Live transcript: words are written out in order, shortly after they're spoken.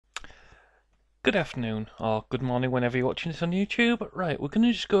Good afternoon, or good morning whenever you're watching this on YouTube. Right, we're going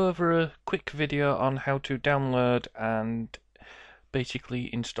to just go over a quick video on how to download and basically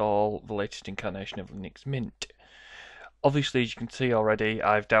install the latest incarnation of Linux Mint. Obviously, as you can see already,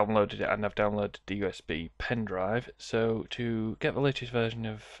 I've downloaded it and I've downloaded the USB pen drive. So to get the latest version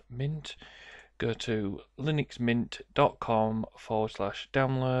of Mint, go to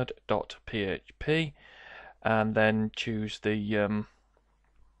linuxmint.com/download.php and then choose the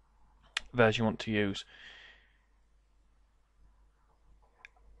version you want to use.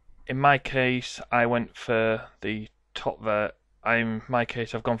 In my case, I went for the top ver. In my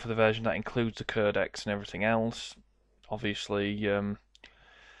case, I've gone for the version that includes the codecs and everything else. Obviously, the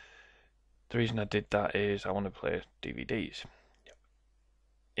reason I did that is I want to play DVDs.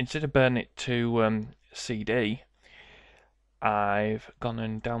 Instead of burning it to CD, I've gone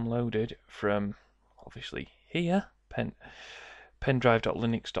and downloaded from obviously here,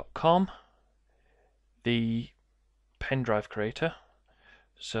 pendrive.linux.com, the pen drive creator.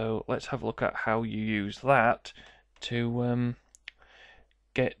 So let's have a look at how you use that to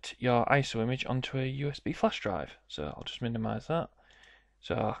get your ISO image onto a USB flash drive. So I'll just minimize that.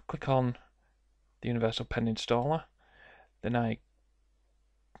 So I'll click on the Universal Pen Installer. Then I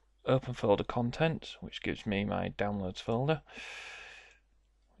open folder contents, which gives me my downloads folder,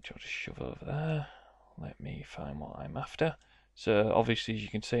 which I'll just shove over there. Let me find what I'm after. So obviously, as you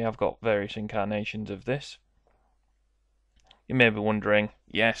can see, I've got various incarnations of this. You may be wondering,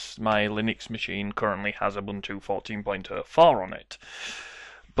 yes, my Linux machine currently has Ubuntu 14.04 on it,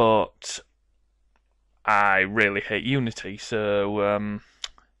 but I really hate Unity, so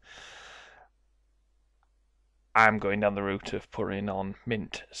I'm going down the route of putting on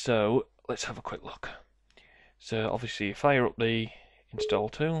Mint. So let's have a quick look. So obviously you fire up the install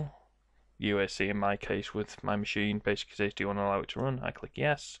tool, UAC in my case with my machine basically says, do you want to allow it to run? I click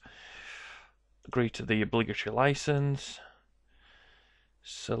yes, agree to the obligatory license,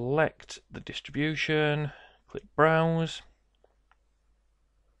 select the distribution, click browse,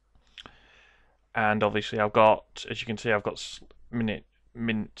 and obviously I've got, as you can see, I've got Mint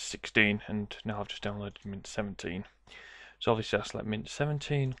 16 and now I've just downloaded Mint 17. So obviously I select Mint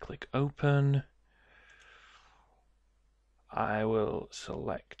 17, click open. I will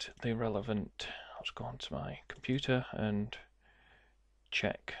select the relevant, I'll just go onto my computer and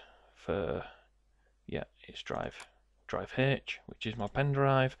check for, yeah, it's drive H, which is my pen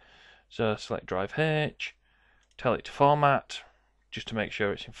drive. So select drive H, tell it to format, just to make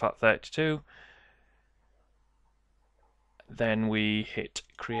sure it's in FAT32. Then we hit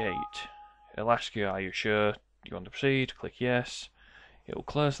create. It'll ask you, are you sure you want to proceed? Click yes. It will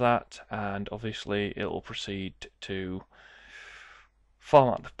close that, and obviously it will proceed to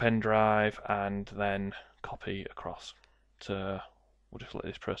format the pen drive and then copy across. So we'll just let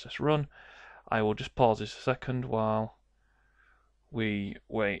this process run. I will just pause this a second while we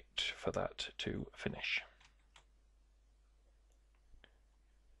wait for that to finish.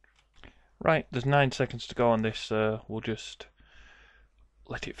 Right, there's 9 seconds to go on this, so we'll just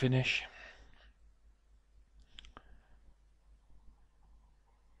let it finish.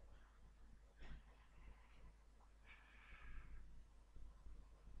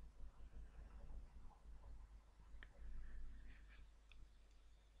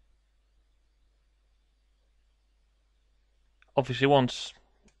 Obviously, once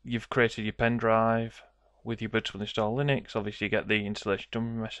you've created your pen drive with your bootable install Linux, obviously you get the installation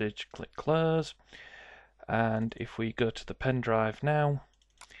done message, click close. And if we go to the pen drive now,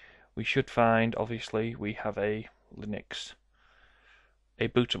 we should find, obviously, we have a bootable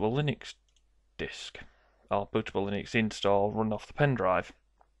Linux disk, or bootable Linux install run off the pen drive.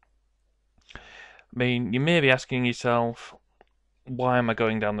 I mean, you may be asking yourself, why am I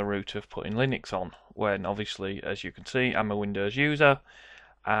going down the route of putting Linux on? When obviously, as you can see, I'm a Windows user,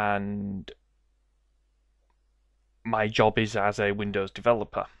 and my job is as a Windows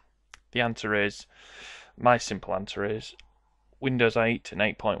developer. My simple answer is, Windows 8 and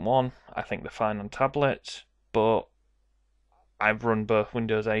 8.1, I think they're fine on tablets, but I've run both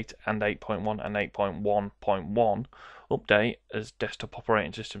Windows 8 and 8.1 and 8.1.1 update as desktop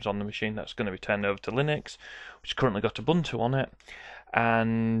operating systems on the machine that's going to be turned over to Linux, which currently got Ubuntu on it.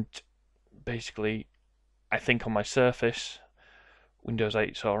 And basically, I think on my Surface, Windows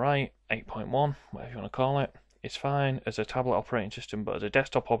 8 is alright, 8.1, whatever you want to call it, it's fine as a tablet operating system, but as a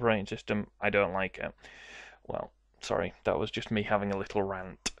desktop operating system, I don't like it. Well, sorry, that was just me having a little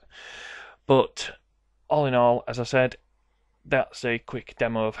rant. But all in all, as I said, that's a quick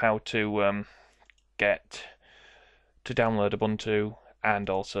demo of how to get to download Ubuntu and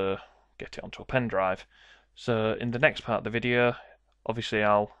also get it onto a pen drive. So in the next part of the video, obviously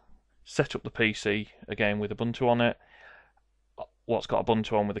I'll set up the PC again with Ubuntu on it, what's got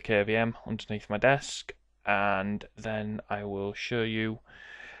Ubuntu on with the KVM underneath my desk, and then I will show you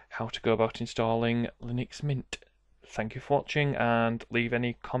how to go about installing Linux Mint. Thank you for watching, and leave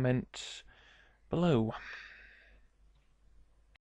any comments below.